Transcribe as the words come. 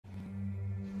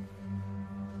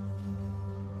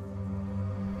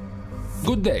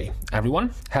Good day,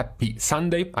 everyone. Happy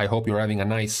Sunday. I hope you're having a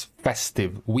nice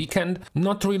festive weekend.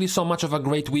 Not really so much of a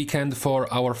great weekend for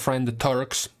our friend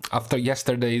Turks. After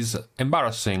yesterday's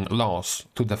embarrassing loss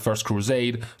to the First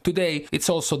Crusade, today it's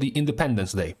also the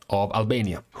Independence Day of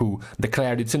Albania, who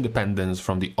declared its independence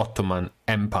from the Ottoman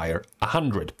Empire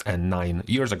 109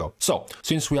 years ago. So,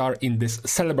 since we are in this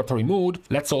celebratory mood,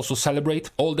 let's also celebrate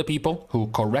all the people who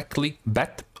correctly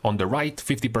bet on the right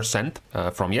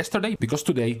 50% from yesterday, because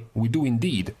today we do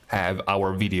indeed have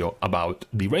our video about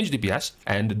the Ranged DPS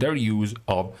and their use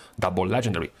of double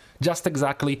legendary. Just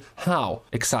exactly how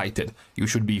excited you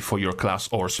should be for your class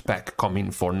or spec coming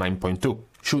for 9.2.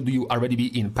 Should you already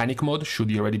be in panic mode?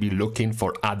 Should you already be looking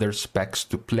for other specs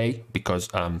to play? Because,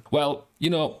 well,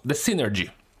 you know, the synergy.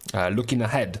 Looking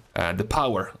ahead, the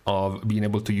power of being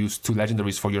able to use two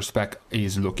legendaries for your spec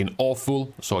is looking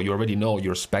awful, so you already know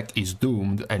your spec is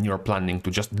doomed and you're planning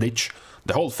to just ditch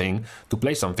the whole thing to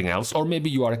play something else. Or maybe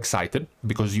you are excited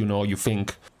because you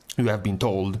think you have been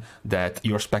told that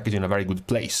your spec is in a very good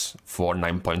place for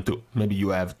 9.2. Maybe you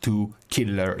have two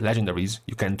killer legendaries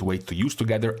you can't wait to use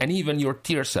together, and even your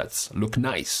tier sets look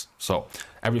nice. So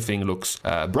everything looks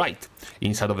bright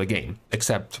inside of the game,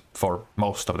 except for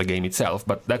most of the game itself.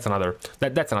 But that's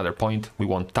another point we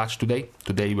won't touch today.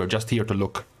 Today we're just here to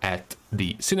look at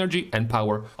the synergy and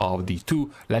power of the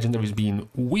two legendaries being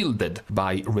wielded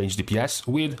by Ranged DPS,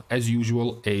 with, as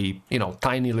usual, a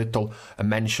tiny little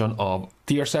mention of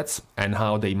tier sets and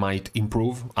how they might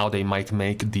improve, how they might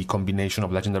make the combination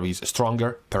of legendaries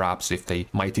stronger, perhaps if they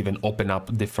might even open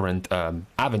up different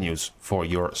avenues for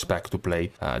your spec to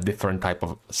play different type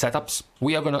of setups.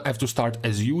 We are gonna have to start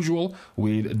as usual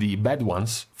with the bad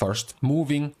ones first,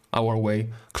 moving our way,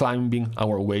 climbing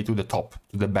our way to the top,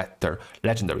 to the better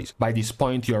legendaries. By this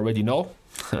point you already know,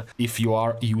 if you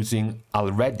are using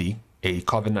already a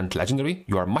Covenant legendary,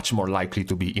 you are much more likely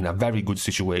to be in a very good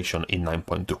situation in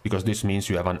 9.2, because this means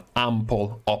you have an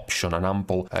ample option, an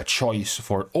ample choice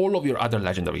for all of your other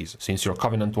legendaries. Since your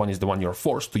Covenant one is the one you're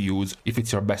forced to use, if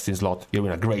it's your best in slot, you're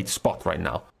in a great spot right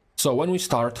now. So when we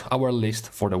start our list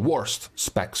for the worst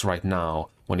specs right now,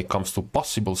 when it comes to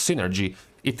possible synergy,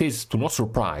 it is to no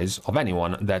surprise of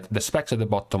anyone that the specs at the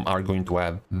bottom are going to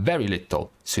have very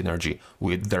little synergy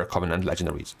with their Covenant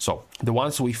legendaries. So the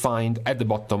ones we find at the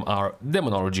bottom are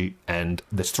Demonology and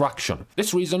Destruction.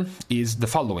 This reason is the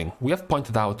following. We have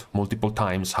pointed out multiple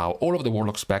times how all of the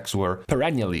Warlock specs were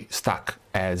perennially stuck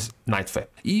as Nightfey.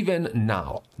 Even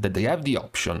now that they have the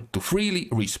option to freely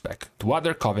respec to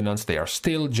other Covenants, they are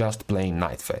still just playing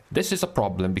Nightfey. This is a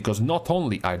problem because not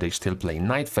only are they still playing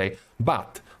Nightfey,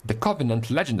 but the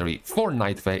Covenant legendary for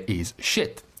Nightfey is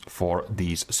shit for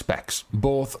these specs.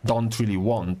 Both don't really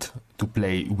want to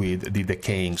play with the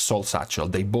Decaying Soul Satchel.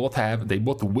 They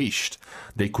both wished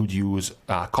they could use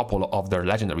a couple of their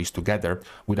legendaries together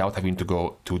without having to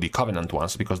go to the Covenant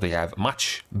ones, because they have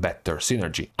much better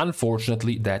synergy.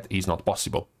 Unfortunately, that is not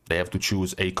possible. They have to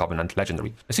choose a Covenant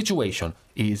legendary. The situation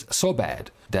is so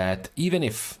bad that even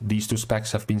if these two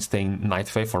specs have been staying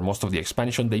Nightfey for most of the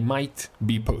expansion, they might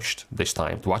be pushed this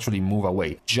time to actually move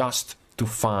away, just to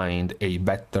find a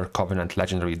better Covenant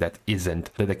legendary that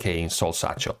isn't the Decaying Soul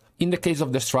Satchel. In the case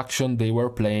of Destruction, they were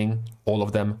playing, all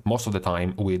of them, most of the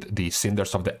time, with the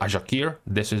Cinders of the Ajakir.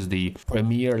 This is the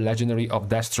premier legendary of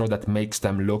Destro that makes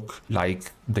them look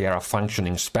like they are a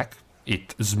functioning spec.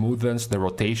 It smoothens the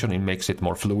rotation, it makes it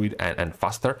more fluid and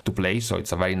faster to play, so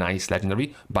it's a very nice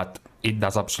legendary, but it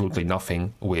does absolutely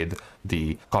nothing with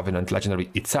the Covenant legendary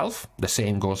itself. The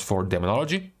same goes for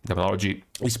Demonology. Demonology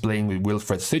is playing with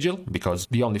Wilfred's Sigil, because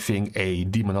the only thing a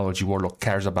Demonology Warlock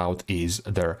cares about is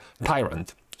their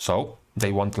Tyrant. So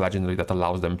they want a legendary that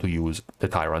allows them to use the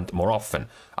Tyrant more often.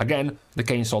 Again, the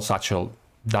Decaying Soul Satchel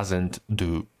doesn't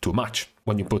do too much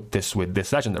when you put this with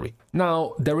this legendary.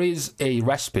 Now, there is a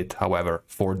respite, however,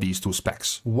 for these two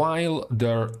specs. While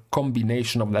their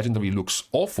combination of legendary looks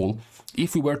awful,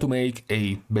 if we were to make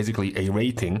basically a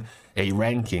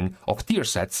ranking of tier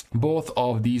sets, both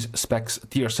of these specs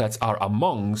tier sets are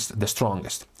amongst the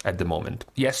strongest at the moment.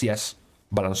 Yes,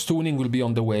 balance tuning will be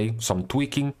on the way, some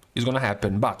tweaking is gonna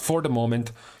happen, but for the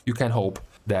moment, you can hope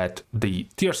that the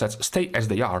tier sets stay as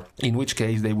they are, in which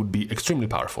case they would be extremely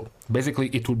powerful. Basically,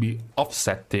 it would be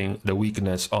offsetting the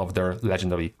weakness of their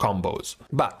legendary combos.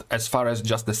 But as far as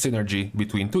just the synergy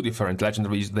between two different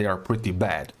legendaries, they are pretty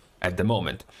bad at the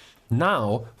moment.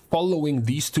 Now, following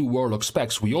these two Warlock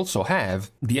specs, we also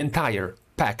have the entire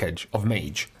package of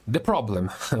Mage. The problem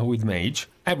with Mage,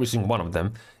 every single one of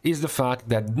them, is the fact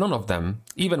that none of them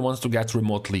even wants to get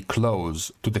remotely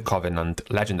close to the Covenant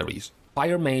legendaries.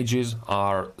 Fire mages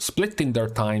are splitting their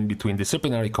time between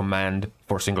Disciplinary Command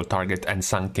for single target and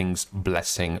Sun King's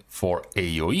Blessing for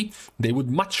AoE. They would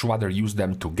much rather use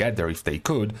them together if they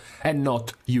could, and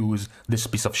not use this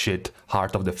piece of shit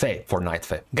Heart of the Fae for Night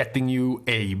Fae, getting you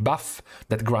a buff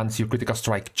that grants you critical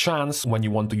strike chance when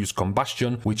you want to use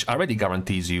Combustion, which already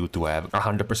guarantees you to have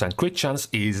 100% crit chance,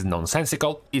 is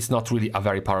nonsensical. It's not really a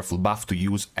very powerful buff to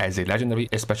use as a legendary,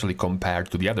 especially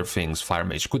compared to the other things Fire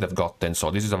Mage could have gotten,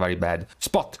 so this is a very bad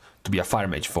spot to be a Fire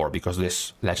Mage for, because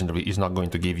this legendary is not going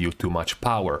to give you too much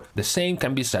power. The same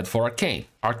can be said for Arcane.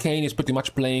 Arcane is pretty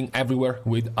much playing everywhere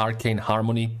with Arcane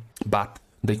Harmony, but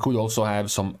they could also have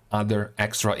some other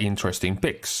extra interesting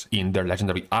picks in their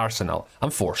legendary arsenal.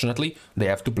 Unfortunately, they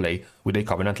have to play with a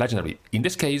Covenant legendary. In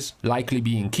this case, likely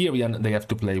being Kyrian, they have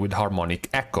to play with Harmonic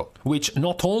Echo, which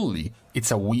not only it's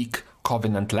a weak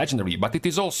Covenant legendary, but it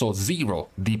is also 0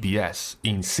 DPS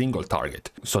in single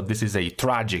target. So this is a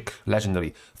tragic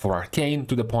legendary for Arcane,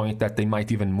 to the point that they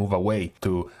might even move away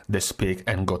to this pick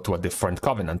and go to a different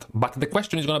Covenant. But the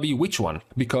question is going to be which one,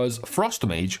 because Frost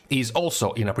Mage is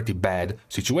also in a pretty bad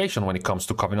situation when it comes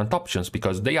to Covenant options,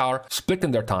 because they are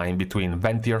splitting their time between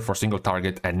Ventier for single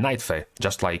target and Night Fae,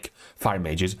 just like Fire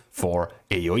Mages for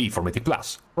AoE for Mythic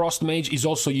Plus. Frost Mage is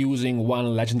also using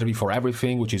one legendary for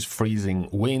everything, which is Freezing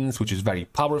Winds, which is very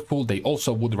powerful. They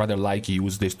also would rather like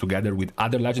use this together with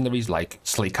other legendaries like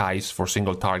Slick Eyes for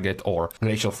single target or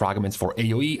Glacial Fragments for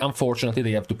AoE. Unfortunately,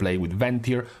 they have to play with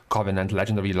Ventier, Covenant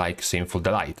legendary like Sinful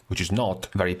Delight, which is not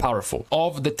very powerful.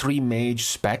 Of the 3 mage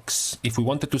specs, if we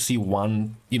wanted to see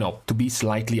one, to be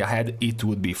slightly ahead, it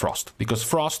would be Frost, because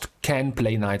Frost can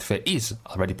play Night Fae, is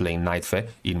already playing Night Fae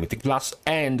in Mythic Plus,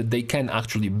 and they can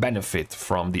actually benefit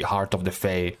from the Heart of the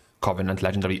Fae Covenant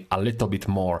legendary a little bit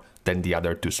more than the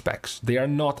other 2 specs. They are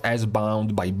not as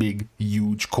bound by big,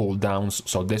 huge cooldowns,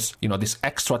 so this, this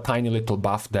extra tiny little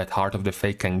buff that Heart of the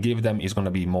Fae can give them is going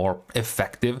to be more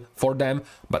effective for them,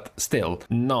 but still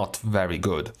not very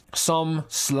good. Some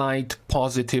slight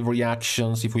positive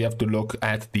reactions if we have to look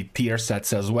at the tier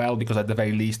sets as well, because at the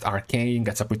very least Arcane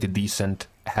gets a pretty decent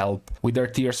help with their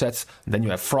tier sets. Then you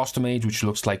have Frost Mage, which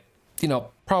looks like,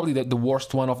 probably the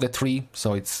worst one of the 3,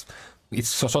 so it's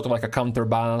sort of like a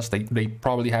counterbalance. They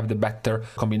probably have the better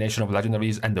combination of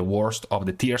legendaries and the worst of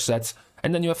the tier sets.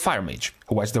 And then you have Fire Mage,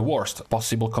 who has the worst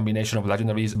possible combination of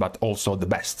legendaries, but also the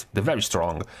best, the very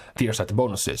strong tier set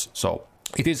bonuses. So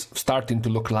it is starting to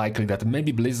look likely that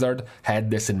maybe Blizzard had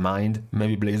this in mind.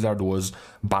 Maybe Blizzard was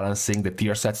balancing the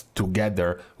tier sets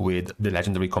together with the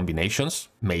legendary combinations,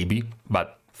 maybe,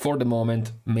 but for the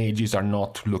moment, mages are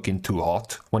not looking too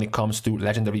hot when it comes to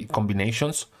legendary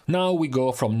combinations. Now we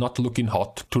go from not looking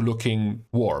hot to looking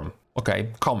warm, okay,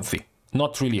 comfy.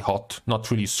 Not really hot,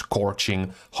 not really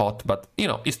scorching hot, but,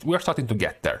 we're starting to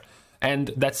get there.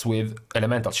 And that's with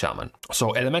Elemental Shaman.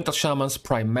 So Elemental Shamans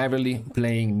primarily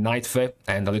playing Night Fae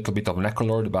and a little bit of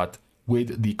Necrolord, but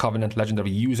with the Covenant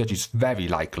legendary usage, it's very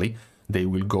likely they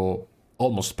will go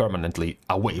almost permanently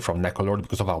away from Necrolord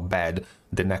because of how bad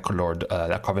the Necrolord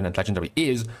Covenant legendary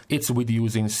is. It's with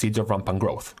using Seeds of Rampant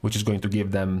Growth, which is going to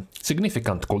give them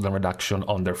significant cooldown reduction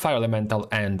on their Fire Elemental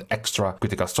and extra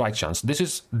critical strike chance. This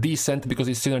is decent because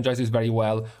it synergizes very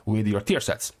well with your tier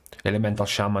sets. Elemental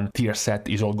Shaman tier set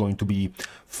is all going to be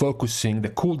focusing the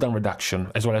cooldown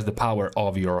reduction as well as the power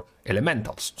of your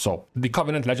elementals. So the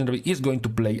Covenant legendary is going to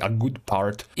play a good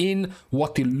part in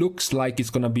what it looks like is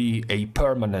going to be a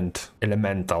permanent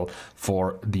elemental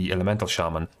for the Elemental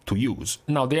Shaman to use.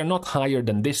 Now, they are not higher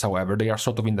than this, however. They are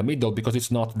sort of in the middle, because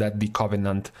it's not that the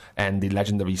Covenant and the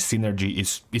legendary synergy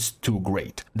is too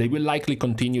great. They will likely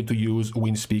continue to use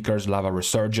Windspeaker's Lava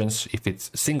Resurgence if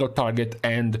it's single target,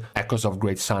 and Echoes of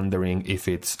Great Sundering if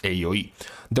it's AoE.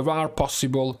 There are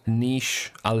possible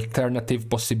niche alternative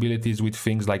possibilities with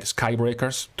things like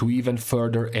Skybreakers to even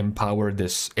further empower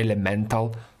this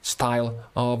elemental style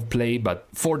of play, but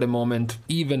for the moment,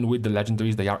 even with the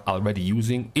legendaries they are already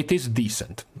using, it is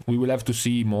decent. We will have to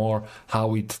see more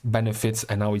how it benefits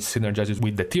and how it synergizes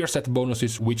with the tier set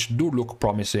bonuses, which do look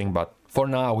promising, but for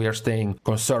now we are staying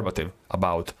conservative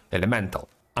about elemental.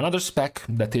 Another spec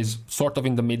that is sort of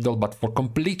in the middle, but for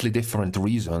completely different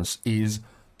reasons, is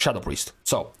Shadow Priest.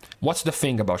 So, what's the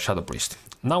thing about Shadow Priest?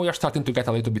 Now we are starting to get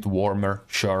a little bit warmer,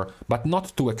 sure, but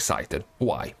not too excited.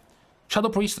 Why? Shadow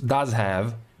Priest does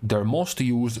have their most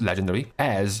used legendary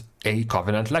as a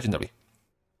Covenant legendary.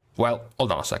 Well,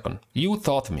 hold on a second. You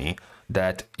taught me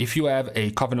that if you have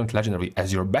a Covenant legendary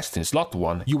as your best in slot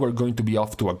 1, you were going to be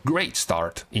off to a great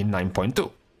start in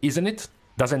 9.2. Isn't it?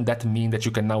 Doesn't that mean that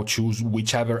you can now choose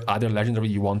whichever other legendary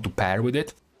you want to pair with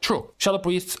it? True, Shadow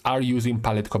Priests are using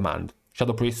Palette Command.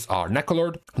 Shadow Priests are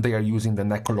Necrolord, they are using the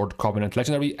Necrolord Covenant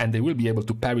Legendary, and they will be able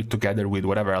to pair it together with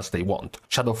whatever else they want.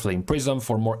 Shadow Flame Prism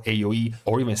for more AoE,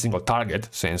 or even single target,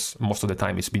 since most of the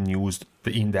time it's been used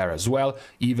in there as well,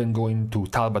 even going to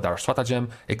Talbadar Stratagem,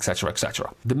 etc,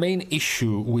 etc. The main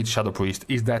issue with Shadow Priest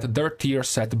is that their tier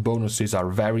set bonuses are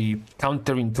very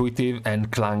counterintuitive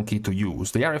and clunky to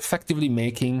use. They are effectively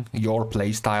making your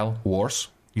playstyle worse,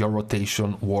 your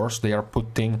rotation worse. They are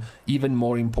putting even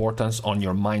more importance on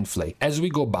your Mind Flay. As we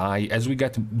go by, as we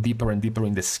get deeper and deeper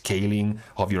in the scaling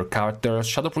of your characters,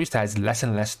 Shadow Priest has less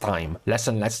and less time, less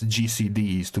and less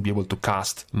GCDs to be able to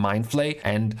cast Mind Flay,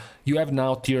 and you have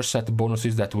now tier set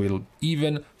bonuses that will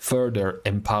even further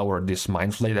empower this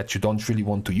Mind Flay that you don't really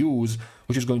want to use,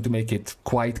 which is going to make it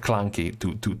quite clunky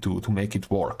to make it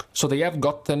work. So they have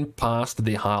gotten past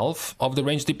the half of the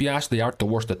ranged DPS, they are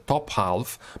towards the top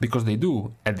half, because they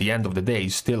do, at the end of the day,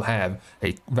 still have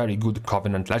a very good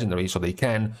Covenant Legendary, so they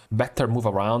can better move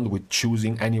around with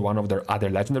choosing any one of their other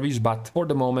legendaries. But for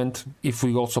the moment, if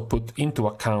we also put into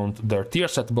account their tier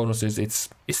set bonuses, it's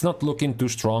not looking too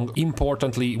strong,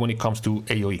 importantly when it comes to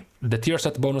AoE. The tier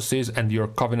set bonuses and your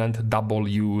Covenant double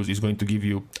use is going to give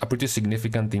you a pretty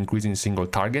significant increase in single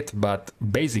target, but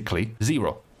basically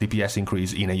 0 DPS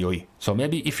increase in AoE. So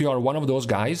maybe if you are one of those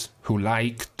guys who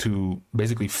like to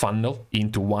basically funnel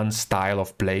into one style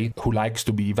of play, who likes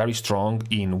to be very strong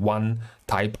in one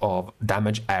type of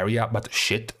damage area but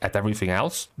shit at everything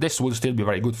else, this will still be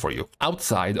very good for you.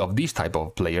 Outside of these type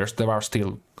of players, there are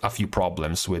still a few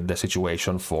problems with the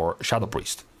situation for Shadow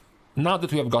Priest. Now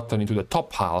that we have gotten into the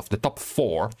top half, the top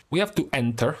 4, we have to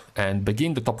enter and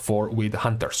begin the top 4 with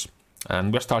Hunters.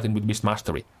 And we're starting with Beast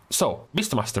Mastery. So,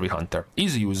 Beast Mastery Hunter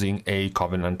is using a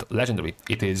Covenant Legendary.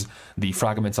 It is the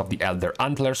Fragments of the Elder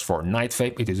Antlers for Night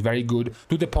Fae. It is very good,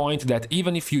 to the point that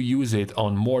even if you use it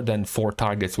on more than 4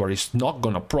 targets where it's not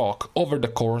gonna proc, over the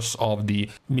course of the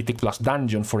Mythic Plus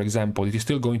dungeon, for example, it is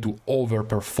still going to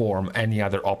overperform any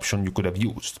other option you could have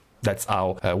used. That's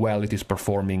how well it is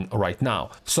performing right now.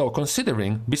 So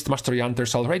considering Beast Mastery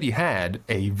Hunters already had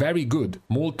a very good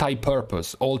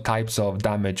multi-purpose, all types of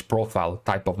damage profile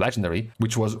type of legendary,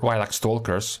 which was Warlock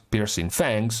Stalker's Piercing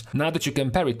Fangs, now that you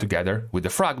can pair it together with the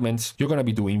fragments, you're gonna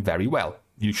be doing very well.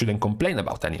 You shouldn't complain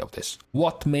about any of this.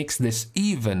 What makes this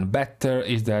even better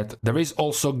is that there is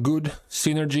also good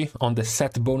synergy on the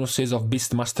set bonuses of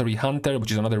Beast Mastery Hunter, which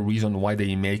is another reason why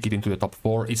they make it into the top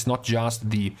 4. It's not just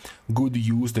the good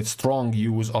use, the strong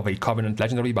use of a Covenant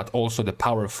Legendary, but also the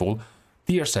powerful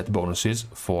tier set bonuses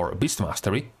for Beast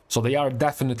Mastery. So they are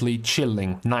definitely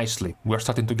chilling nicely. We're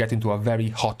starting to get into a very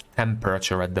hot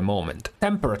temperature at the moment.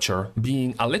 Temperature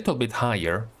being a little bit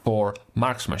higher for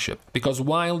Marksmanship, because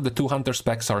while the 2 Hunter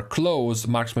specs are close,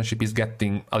 Marksmanship is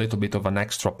getting a little bit of an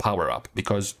extra power up,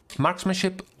 because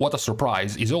Marksmanship, what a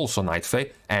surprise, is also Night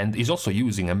Fae and is also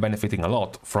using and benefiting a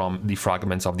lot from the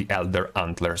Fragments of the Elder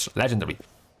Antlers Legendary.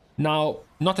 Now,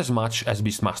 not as much as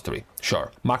Beast Mastery,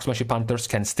 sure. Marksmanship Hunters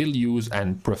can still use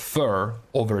and prefer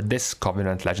over this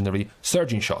Covenant Legendary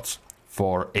Surging Shots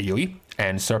for AoE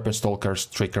and Serpent Stalker's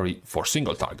Trickery for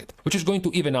single target, which is going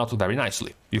to even out very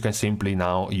nicely. You can simply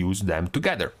now use them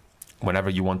together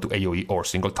whenever you want to AoE or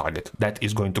single target. That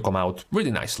is going to come out really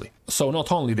nicely. So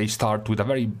not only they start with a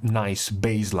very nice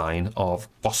baseline of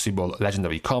possible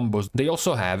legendary combos, they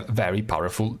also have very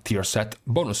powerful tier set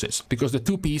bonuses, because the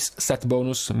 2-piece set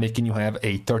bonus making you have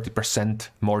a 30%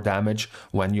 more damage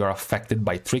when you're affected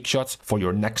by trick shots for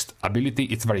your next ability,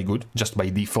 it's very good just by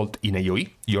default in AoE.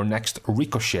 Your next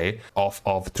ricochet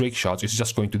of trick shots is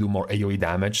just going to do more AoE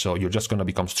damage, so you're just going to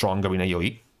become stronger in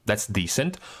AoE. That's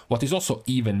decent. What is also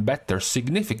even better,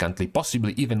 significantly,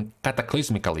 possibly even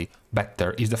cataclysmically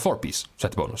better, is the 4-piece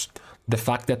set bonus. The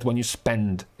fact that when you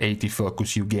spend 80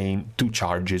 focus, you gain 2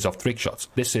 charges of trick shots.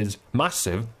 This is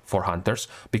massive for Hunters,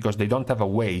 because they don't have a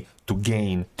way to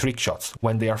gain trick shots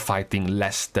when they are fighting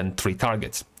less than 3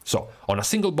 targets. So, on a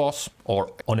single boss,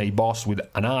 or on a boss with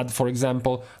an ad, for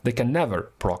example, they can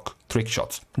never proc trick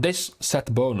shots. This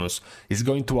set bonus is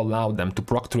going to allow them to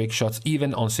proc trick shots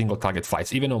even on single target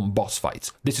fights, even on boss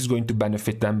fights. This is going to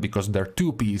benefit them because their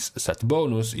 2-piece set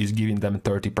bonus is giving them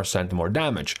 30% more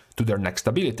damage to their next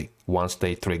ability once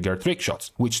they trigger trick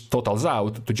shots, which totals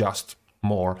out to just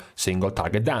more single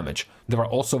target damage. There are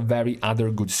also very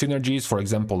other good synergies. For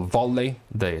example, Volley,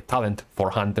 the talent for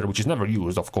Hunter, which is never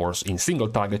used, of course, in single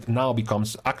target, now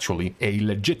becomes actually a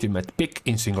legitimate pick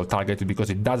in single target because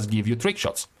it does give you trick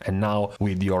shots. And now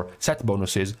with your set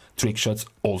bonuses, trick shots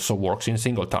also works in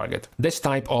single target. This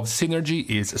type of synergy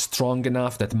is strong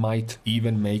enough that might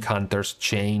even make Hunters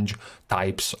change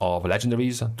types of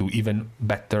legendaries to even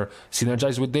better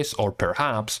synergize with this, or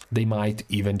perhaps they might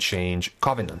even change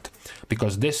Covenant.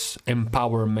 because this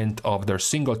empowerment of their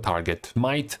single target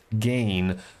might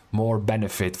gain more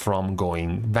benefit from going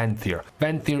Venthyr.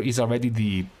 Venthyr is already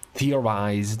the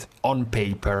theorized, on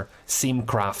paper,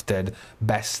 sim-crafted,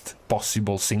 best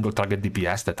possible single target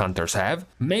DPS that hunters have.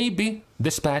 Maybe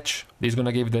this patch is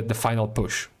gonna give the final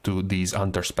push to these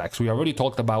hunter specs. We already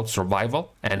talked about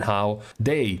survival and how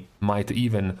they might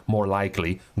even more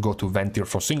likely go to Venthyr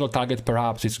for single target.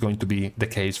 Perhaps it's going to be the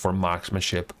case for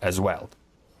marksmanship as well.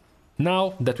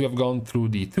 Now that we have gone through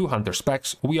the 2 hunter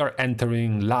specs, we are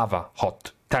entering lava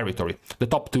hot territory. The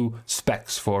top 2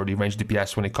 specs for the ranged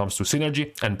DPS when it comes to synergy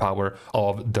and power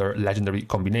of their legendary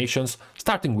combinations,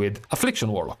 starting with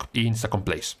Affliction Warlock in second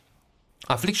place.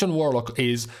 Affliction Warlock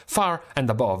is far and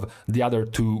above the other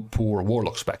 2 poor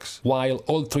Warlock specs. While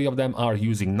all 3 of them are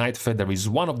using Nightfed, there is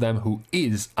one of them who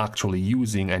is actually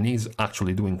using and is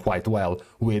actually doing quite well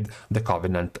with the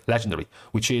Covenant Legendary,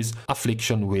 which is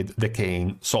Affliction with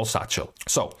Decaying Soul Satchel.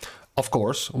 So, of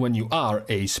course, when you are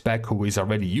a spec who is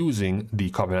already using the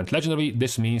Covenant Legendary,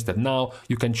 this means that now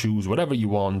you can choose whatever you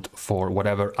want for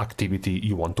whatever activity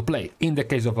you want to play. In the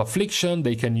case of Affliction,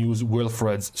 they can use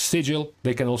Wilfred's Sigil.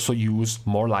 They can also use,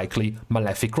 more likely,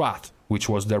 Malefic Wrath, which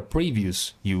was their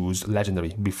previous used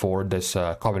legendary before this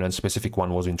Covenant specific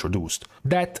one was introduced.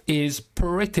 That is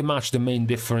pretty much the main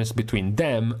difference between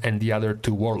them and the other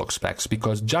 2 Warlock specs,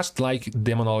 because just like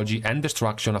Demonology and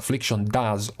Destruction, Affliction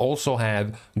does also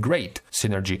have great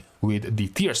synergy with the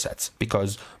Tiersets,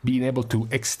 because being able to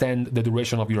extend the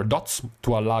duration of your dots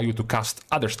to allow you to cast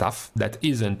other stuff that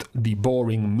isn't the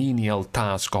boring menial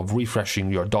task of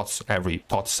refreshing your dots every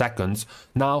tot seconds.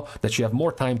 Now that you have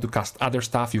more time to cast other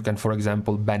stuff, you can, for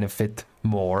example, benefit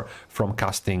more from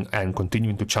casting and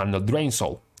continuing to channel Drain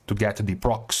Soul to get the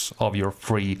procs of your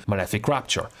free Malefic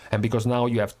Rapture. And because now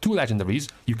you have 2 legendaries,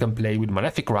 you can play with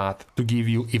Malefic Wrath to give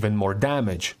you even more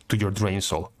damage to your Drain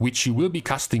Soul, which you will be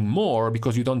casting more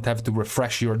because you don't have to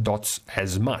refresh your dots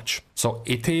as much. So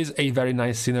it is a very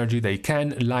nice synergy. They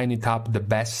can line it up the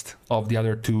best of the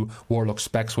other 2 Warlock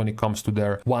specs when it comes to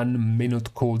their 1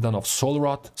 minute cooldown of Soul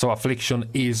Rot. So Affliction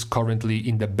is currently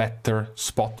in the better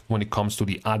spot when it comes to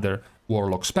the other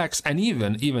Warlock specs, and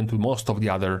even to most of the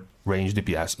other ranged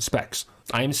DPS specs.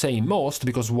 I am saying most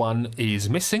because one is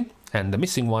missing, and the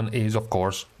missing one is, of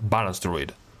course, Balanced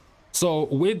Druid. So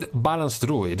with Balanced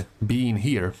Druid being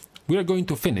here, we are going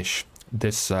to finish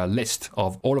this list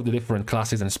of all of the different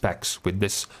classes and specs with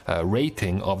this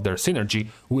rating of their synergy,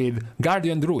 with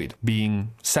Guardian Druid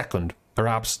being second,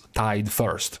 perhaps tied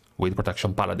first with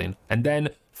Protection Paladin, and then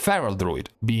Feral Druid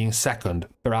being second,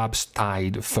 perhaps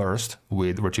tied first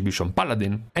with Retribution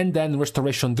Paladin, and then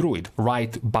Restoration Druid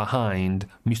right behind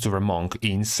Mistweaver Monk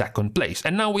in second place.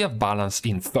 And now we have Balance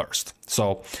in first.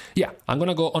 So yeah, I'm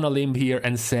gonna go on a limb here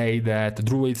and say that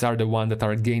Druids are the one that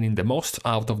are gaining the most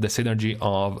out of the synergy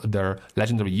of their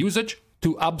legendary usage.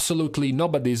 To absolutely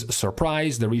nobody's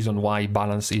surprise, the reason why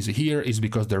Balance is here is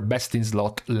because their best in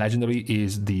slot legendary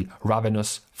is the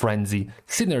Ravenous Frenzy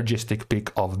synergistic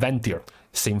pick of Venthyr,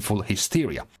 Sinful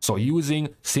Hysteria. So using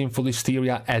Sinful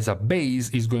Hysteria as a base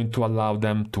is going to allow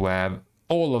them to have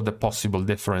all of the possible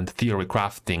different theory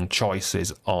crafting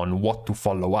choices on what to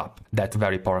follow up that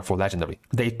very powerful legendary.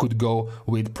 They could go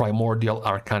with Primordial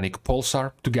Arcanic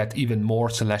Pulsar to get even more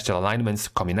celestial alignments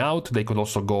coming out. They could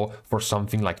also go for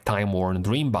something like Time-Worn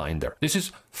Dreambinder. This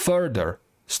is further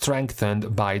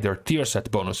strengthened by their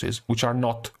Tierset bonuses, which are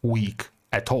not weak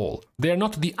at all. They are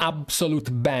not the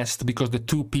absolute best because the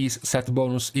 2-piece set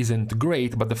bonus isn't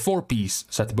great, but the 4-piece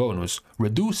set bonus,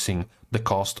 reducing the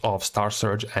cost of Star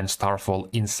Surge and Starfall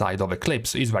inside of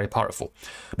Eclipse, is very powerful.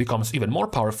 Becomes even more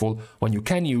powerful when you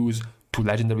can use 2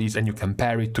 legendaries and you can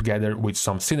pair it together with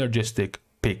some synergistic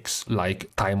picks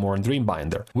like Time-Worn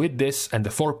Dreambinder. With this and the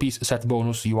 4-piece set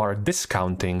bonus, you are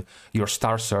discounting your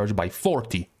Star Surge by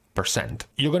 40%.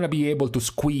 You're gonna be able to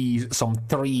squeeze some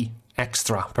 3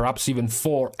 extra, perhaps even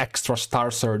 4 extra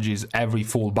Star Surges every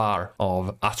full bar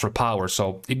of Astral Power,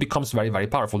 so it becomes very, very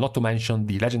powerful. Not to mention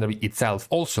the legendary itself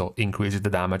also increases the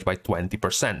damage by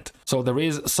 20%. So there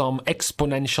is some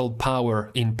exponential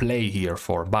power in play here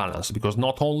for Balance, because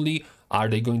not only are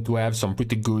they going to have some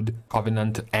pretty good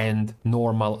Covenant and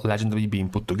normal legendary being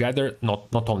put together, not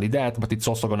only that, but it's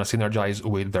also going to synergize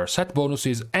with their set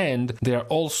bonuses, and they're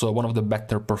also one of the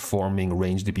better performing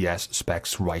ranged DPS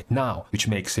specs right now, which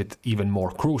makes it even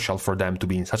more crucial for them to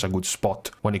be in such a good spot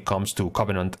when it comes to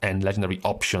Covenant and legendary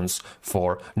options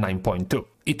for 9.2.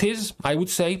 It is, I would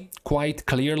say, quite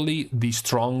clearly the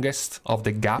strongest of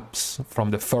the gaps from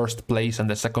the first place and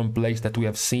the second place that we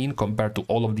have seen compared to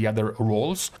all of the other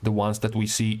roles, the ones that we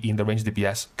see in the ranged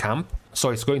DPS camp.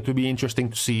 So it's going to be interesting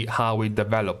to see how it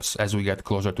develops as we get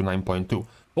closer to 9.2.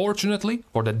 Fortunately,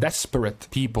 for the desperate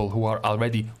people who are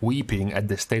already weeping at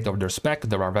the state of their spec,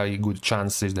 there are very good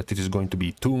chances that it is going to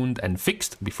be tuned and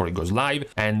fixed before it goes live.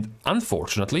 And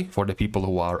unfortunately, for the people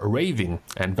who are raving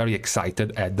and very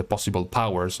excited at the possible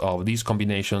powers of these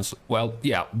combinations, well,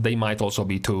 yeah, they might also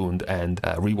be tuned and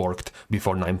reworked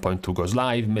before 9.2 goes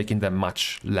live, making them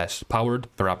much less powered,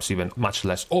 perhaps even much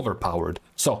less overpowered.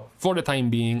 So, for the time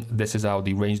being, this is how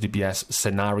the Ranged DPS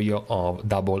scenario of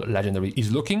double legendary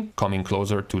is looking, coming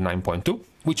closer to 9.2,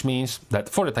 which means that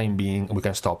for the time being, we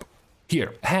can stop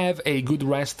here. Have a good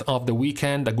rest of the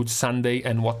weekend, a good Sunday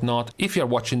and whatnot. If you're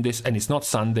watching this and it's not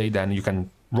Sunday, then you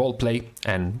can roleplay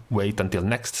and wait until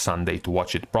next Sunday to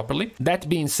watch it properly. That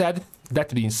being said,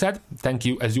 thank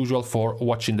you as usual for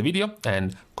watching the video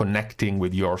and connecting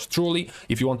with yours truly.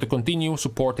 If you want to continue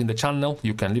supporting the channel,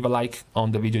 you can leave a like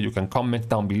on the video, you can comment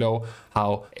down below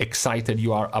how excited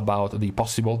you are about the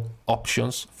possible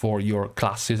options for your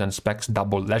classes and specs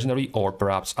double legendary, or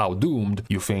perhaps how doomed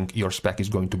you think your spec is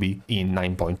going to be in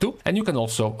 9.2. And you can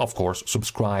also, of course,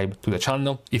 subscribe to the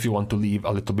channel if you want to leave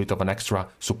a little bit of an extra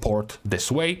support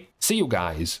this way. See you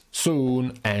guys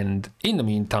soon, and in the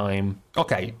meantime,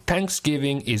 okay,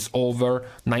 Thanksgiving is over,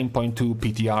 9.2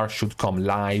 PTR should come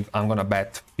live. I'm gonna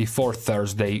bet before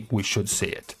Thursday we should see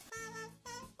it.